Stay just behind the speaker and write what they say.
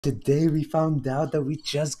Today we found out that we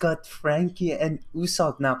just got Frankie and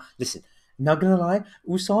Usopp. Now, listen, not gonna lie,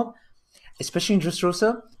 Usopp, especially in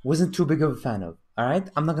Dressrosa, wasn't too big of a fan of. All right,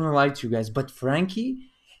 I'm not gonna lie to you guys, but Frankie,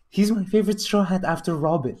 he's my favorite Straw Hat after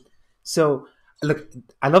Robin. So, look,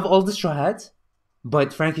 I love all the Straw Hats,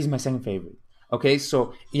 but Frankie's my second favorite. Okay,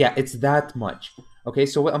 so yeah, it's that much. Okay,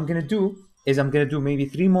 so what I'm gonna do is I'm gonna do maybe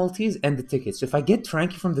three multis and the ticket. So if I get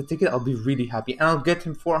Frankie from the ticket, I'll be really happy, and I'll get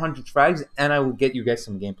him 400 frags, and I will get you guys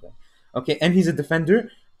some gameplay. Okay, and he's a defender.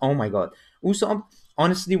 Oh my god, Usopp.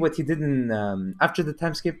 Honestly, what he did in after the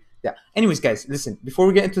time skip. Yeah. Anyways, guys, listen. Before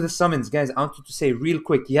we get into the summons, guys, I wanted to say real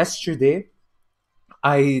quick. Yesterday,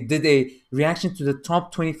 I did a reaction to the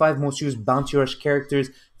top 25 most used Bounty Rush characters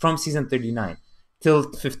from season 39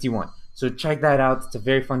 till 51. So check that out. It's a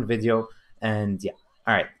very fun video. And yeah.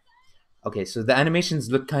 All right. Okay, so the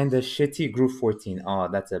animations look kind of shitty. Group 14. Oh,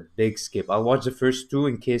 that's a big skip. I'll watch the first two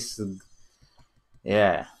in case.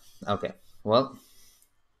 Yeah. Okay. Well,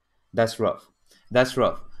 that's rough. That's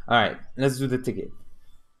rough. All right. Let's do the ticket.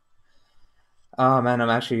 Oh man, I'm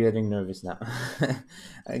actually getting nervous now.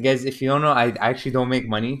 Guys, if you don't know, I actually don't make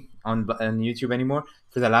money on YouTube anymore.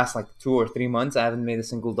 For the last like 2 or 3 months, I haven't made a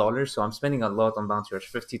single dollar, so I'm spending a lot on Bounty Rush,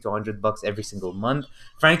 50 to $100 every single month.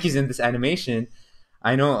 Frankie's in this animation.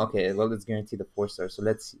 I know. Okay, well, it's guaranteed a 4 star. So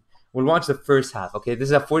let's see. We'll watch the first half. Okay, this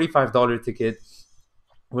is a $45 ticket.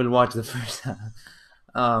 We'll watch the first half.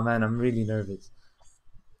 Oh man, I'm really nervous.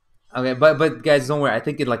 Okay, but guys, don't worry. I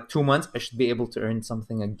think in like 2 months, I should be able to earn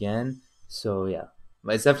something again. So yeah,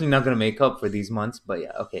 but it's definitely not gonna make up for these months. But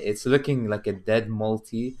yeah, okay, it's looking like a dead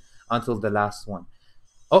multi until the last one.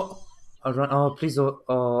 Oh, oh, please,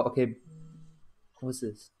 okay. What's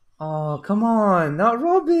this? Oh, come on, not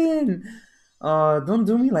Robin. Don't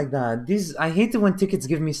do me like that. These I hate it when tickets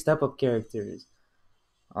give me step up characters.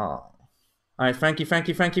 Oh, all right, Frankie,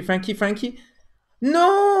 Frankie, Frankie, Frankie, Frankie.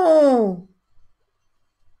 No.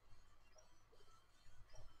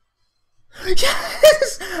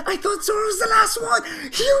 Yes! I thought Zoro was the last one!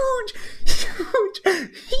 Huge! Huge!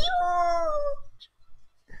 Huge!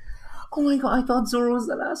 Oh my god, I thought Zoro was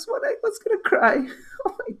the last one. I was gonna cry.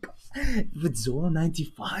 Oh my god. With Zoro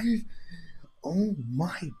 95? Oh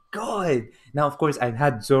my god. Now, of course, I've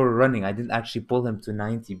had Zoro running. I didn't actually pull him to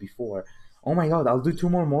 90 before. Oh my god, I'll do two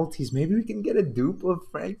more multis. Maybe we can get a dupe of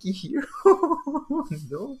Frankie here. Oh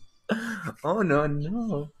no. Oh no,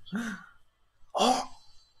 no. Oh!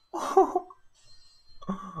 Oh!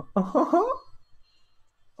 Oh!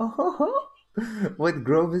 Oh, what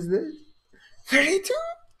grove is this? 32?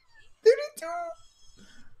 32?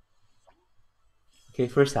 Okay,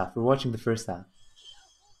 first half. We're watching the first half.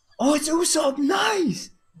 Oh, it's Usopp. Nice.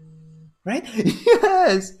 Right?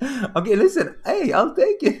 Yes. Okay, listen. Hey, I'll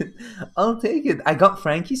take it. I'll take it. I got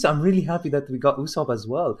Frankie, so I'm really happy that we got Usopp as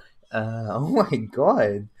well. Oh my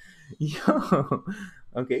god. Yo.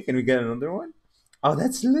 Okay, can we get another one? Oh,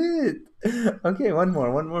 that's lit. Okay, one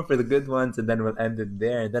more for the good ones, and then we'll end it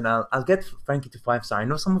there. Then I'll get Frankie to 5 star. I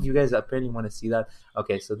know some of you guys apparently want to see that.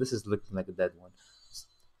 Okay, so this is looking like a dead one.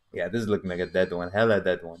 Yeah, this is looking like a dead one. Hella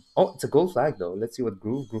dead one. Oh, it's a gold flag though. Let's see what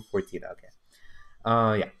group 14. Okay.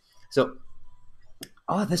 Yeah. So,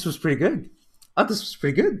 oh, this was pretty good. Oh, this was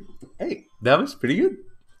pretty good. Hey, that was pretty good.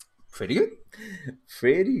 Pretty good.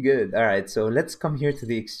 Pretty good. All right, so let's come here to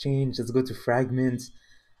the exchange. Let's go to fragments.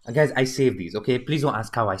 Guys, I save these, okay? Please don't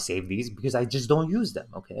ask how I save these because I just don't use them,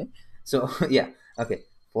 okay? So, yeah, okay.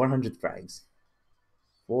 400 frags.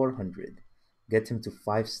 400. Get him to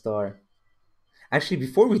 5 star. Actually,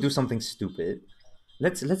 before we do something stupid,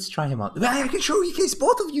 let's try him out. I can showcase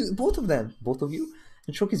both of you, both of them. Both of you? I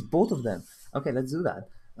can showcase both of them. Okay, let's do that.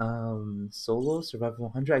 Solo, Survival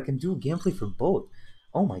 100. I can do gameplay for both.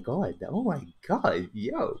 Oh my god. Oh my god.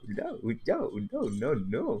 Yo, no, no, no, no,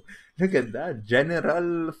 no. Look at that.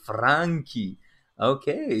 General Frankie.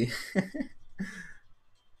 Okay.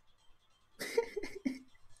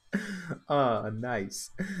 Ah, nice.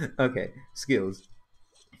 Okay, skills.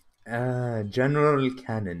 General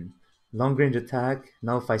Cannon. Long range attack,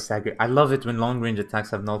 nullify stagger. I love it when long range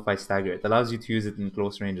attacks have nullify stagger. It allows you to use it in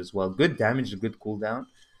close range as well. Good damage, good cooldown.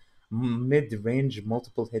 Mid range,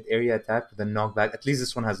 multiple hit area attack with a knockback. At least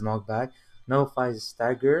this one has knockback. Nullifies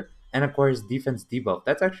stagger and acquires defense debuff.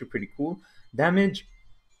 That's actually pretty cool. Damage.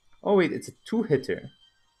 Oh, wait, it's a two hitter.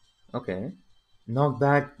 Okay.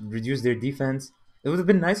 Knockback, reduce their defense. It would have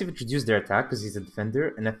been nice if it reduced their attack because he's a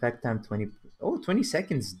defender. And effect time 20. Oh, 20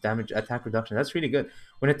 seconds damage attack reduction. That's really good.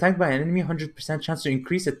 When attacked by an enemy, 100% chance to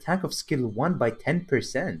increase attack of skill 1 by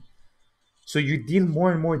 10%. So you deal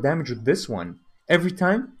more and more damage with this one. Every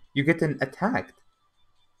time you get an attacked.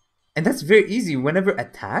 And that's very easy. Whenever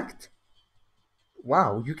attacked,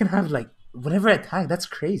 wow, you can have like Whenever attack, that's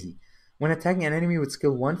crazy. When attacking an enemy with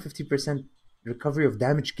skill 1, 50% recovery of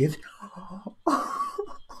damage given.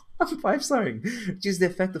 I'm 5-starring. Reduce the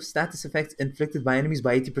effect of status effects inflicted by enemies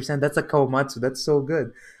by 80%. That's a Kawamatsu. That's so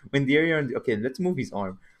good. When the area. Okay, let's move his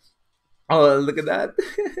arm. Oh, look at that.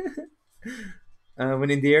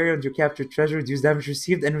 When in the area under captured treasure, reduce damage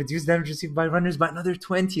received and reduce damage received by runners by another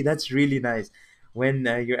 20. That's really nice. When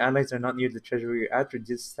your allies are not near the treasure where you're at,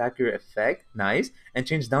 reduce stacker effect. Nice. And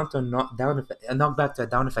change down to a down effect, a knockback to a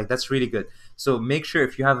down effect. That's really good. So make sure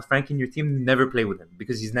if you have a Frank in your team, never play with him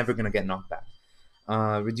because he's never going to get knocked back.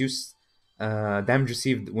 Reduce damage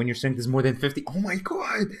received when your strength is more than 50. Oh my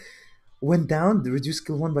god! When down, reduce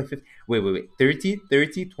skill 1 by 50. Wait. 30,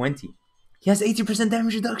 30, 20. He has 80%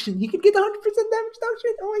 damage reduction. He could get 100% damage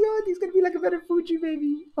reduction. Oh my god, he's gonna be like a better Fuji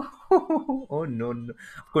baby. Oh no, no.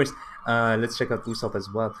 Of course, let's check out Usopp as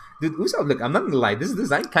well. Dude, Usopp, look, I'm not gonna lie, this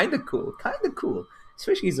design kinda cool. Kinda cool.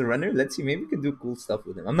 Especially he's a runner. Let's see, maybe we can do cool stuff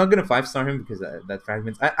with him. I'm not gonna 5-star him because that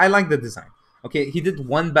fragments. I like the design. Okay, he did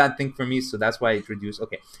one bad thing for me, so that's why it reduced.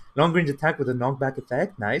 Okay, long range attack with a knockback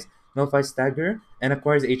effect. Nice. Nullify stagger and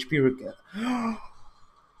acquires HP.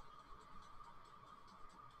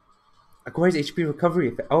 Acquires HP recovery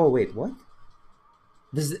effect. Oh wait, what?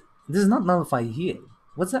 This is not nullify heal.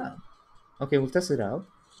 What's that? Okay, we'll test it out.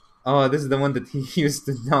 Oh, this is the one that he used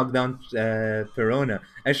to knock down Perona.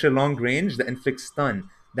 Extra long range that inflicts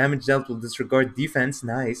stun. Damage dealt will disregard defense.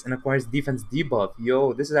 Nice. And acquires defense debuff.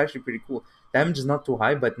 Yo, this is actually pretty cool. Damage is not too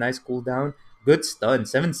high, but nice cooldown. Good stun.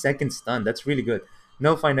 7-second stun. That's really good.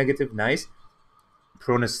 Nullify negative. Nice.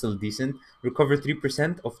 Prone is still decent. Recover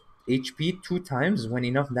 3% of HP 2 times when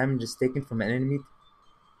enough damage is taken from an enemy.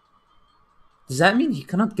 Does that mean he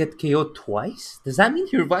cannot get KO'd twice? Does that mean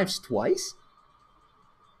he revives twice?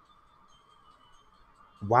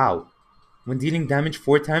 Wow. When dealing damage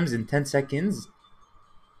 4 times in 10 seconds,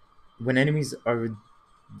 when enemies are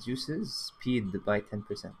reduces speed by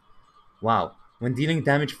 10%. Wow. When dealing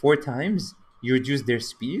damage 4 times, you reduce their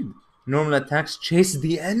speed. Normal attacks chase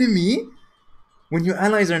the enemy. When your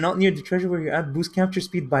allies are not near the treasure where you're at, boost capture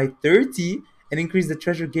speed by 30 and increase the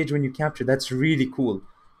treasure gauge when you capture. That's really cool.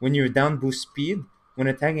 When you're down, boost speed. When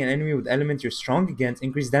attacking an enemy with element you're strong against,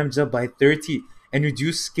 increase damage up by 30 and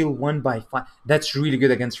reduce skill 1 by 5. That's really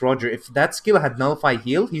good against Roger. If that skill had nullify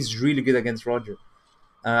heal, he's really good against Roger.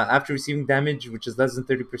 After receiving damage which is less than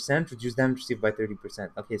 30%, reduce damage received by 30%.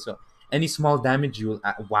 Okay, so any small damage you will.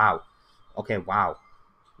 Wow. Okay, wow.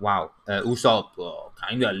 Wow, Usopp,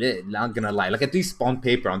 kinda lit. Not gonna lie. Like at least on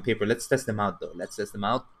paper. Let's test them out though. Let's test them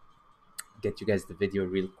out. Get you guys the video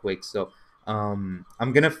real quick. So, I'm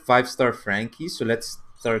gonna 5-star Frankie. So let's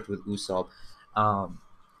start with Usopp.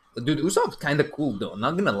 Dude, Usopp's kind of cool though.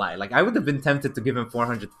 Not gonna lie. Like I would have been tempted to give him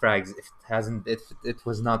 400 frags if it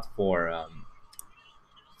was not for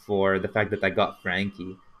the fact that I got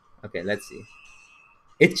Frankie. Okay, let's see.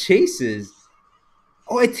 It chases.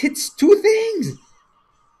 Oh, it hits 2 things.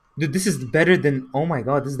 Dude, this is better than. Oh my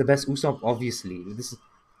god, this is the best Usopp, obviously. This is.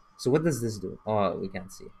 So what does this do? Oh, we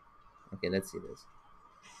can't see. Okay, let's see this.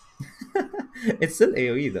 It's still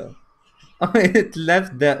AoE though. Oh, it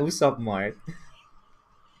left the Usopp mark.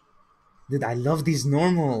 Dude, I love these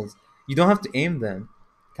normals. You don't have to aim them,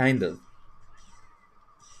 kind of.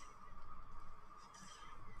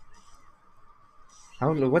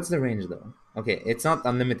 How? What's the range though? Okay, it's not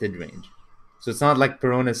unlimited range, so it's not like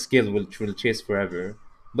Perona's skill which will chase forever.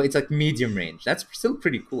 But it's like medium range. That's still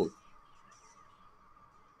pretty cool.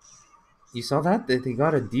 You saw that? That he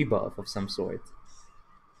got a debuff of some sort.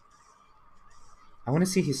 I want to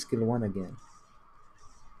see his skill 1 again.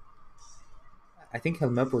 I think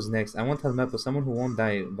Helmeppo's next. I want Helmeppo, someone who won't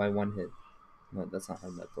die by 1 hit. No, that's not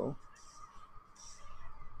Helmeppo.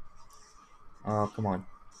 Oh, come on.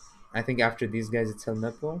 I think after these guys it's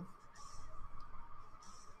Helmeppo.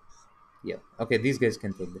 Yeah. Okay, these guys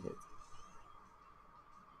can take the hit.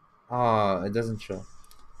 Oh, it doesn't show.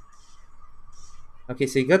 Okay,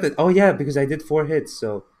 so you got it. Oh yeah, because I did 4 hits,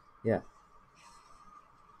 so yeah.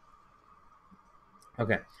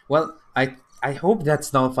 Okay. Well, I hope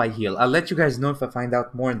that's nullify heal. I'll let you guys know if I find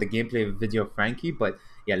out more in the gameplay video of Frankie, but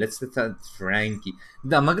yeah, let's tell Frankie.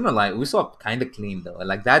 I'm not gonna lie, Usopp kinda clean though.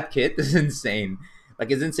 Like that kit is insane. Like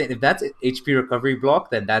it's insane. If that's HP recovery block,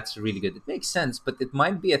 then that's really good. It makes sense, but it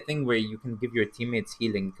might be a thing where you can give your teammates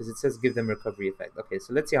healing because it says give them recovery effect. Okay,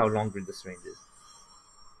 so let's see how long this range is.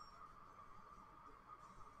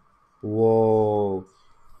 Whoa.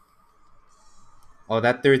 Oh,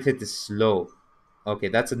 that third hit is slow. Okay,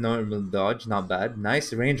 that's a normal dodge. Not bad.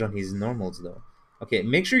 Nice range on his normals, though. Okay,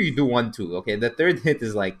 make sure you do 1-2. Okay, the third hit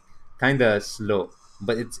is like kind of slow.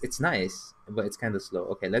 But it's nice. But it's kind of slow.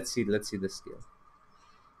 Okay, let's see the skill.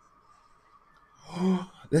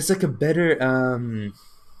 That's like a better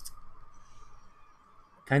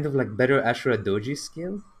kind of like better Ashura Doji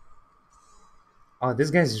skill. Oh,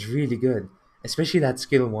 this guy's really good, especially that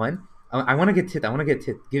skill one. I want to get hit. I want to get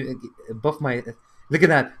hit. Buff my. Look at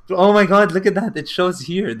that! Oh my god! Look at that! It shows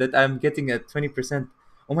here that I'm getting a 20%.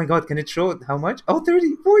 Oh my god! Can it show how much? Oh,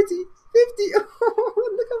 30, 40, 50. Oh,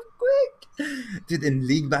 look how quick! Dude, in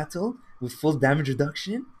league battle with full damage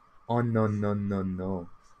reduction. Oh no no no no!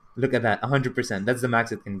 Look at that! 100%. That's the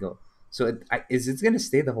max it can go. So is it gonna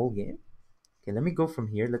stay the whole game? Okay, let me go from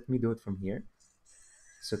here. Let me do it from here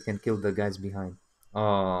so it can kill the guys behind.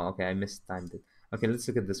 Oh, okay, I mistimed it. Okay, let's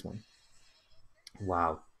look at this one.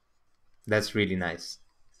 Wow, that's really nice.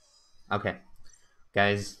 Okay,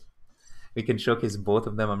 guys, we can showcase both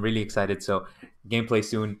of them. I'm really excited. So, gameplay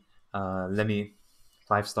soon. Let me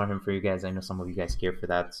 5-star him for you guys. I know some of you guys care for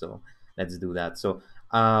that, so let's do that. So,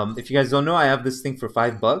 if you guys don't know, I have this thing for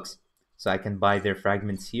 $5, so I can buy their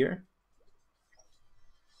fragments here,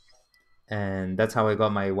 and that's how I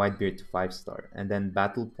got my Whitebeard to 5-star. And then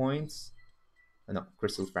battle points, no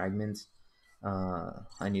crystal fragments.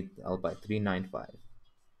 I'll buy 395.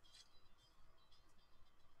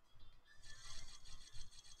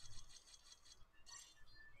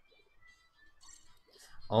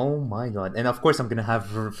 Oh my god. And of course I'm gonna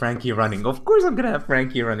have Frankie running. Of course I'm gonna have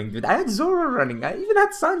Frankie running, dude. I had Zoro running. I even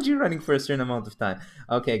had Sanji running for a certain amount of time.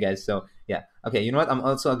 Okay, guys, so yeah. Okay, you know what? I'm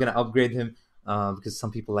also gonna upgrade him because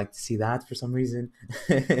some people like to see that for some reason.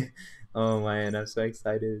 Oh man, I'm so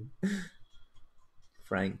excited.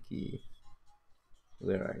 Frankie,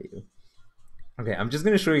 where are you? Okay, I'm just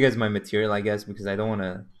gonna show you guys my material, I guess, because I don't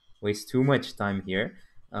wanna waste too much time here.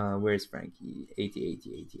 Where's Frankie? 80,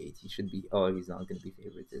 80, 80, 80. Should be. Oh, he's not gonna be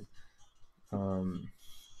favorited. Um,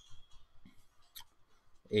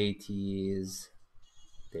 80s.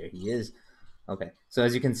 There he is. Okay, so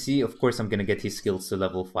as you can see, of course, I'm gonna get his skills to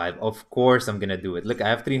level 5. Of course, I'm gonna do it. Look, I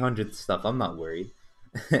have 300 stuff. I'm not worried.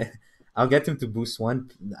 I'll get him to boost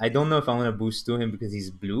 1. I don't know if I want to boost 2 him because he's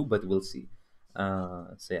blue, but we'll see.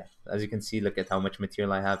 So yeah, as you can see, look at how much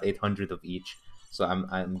material I have. 800 of each. So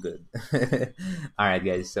I'm good. All right,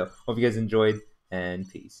 guys. So hope you guys enjoyed, and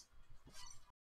peace.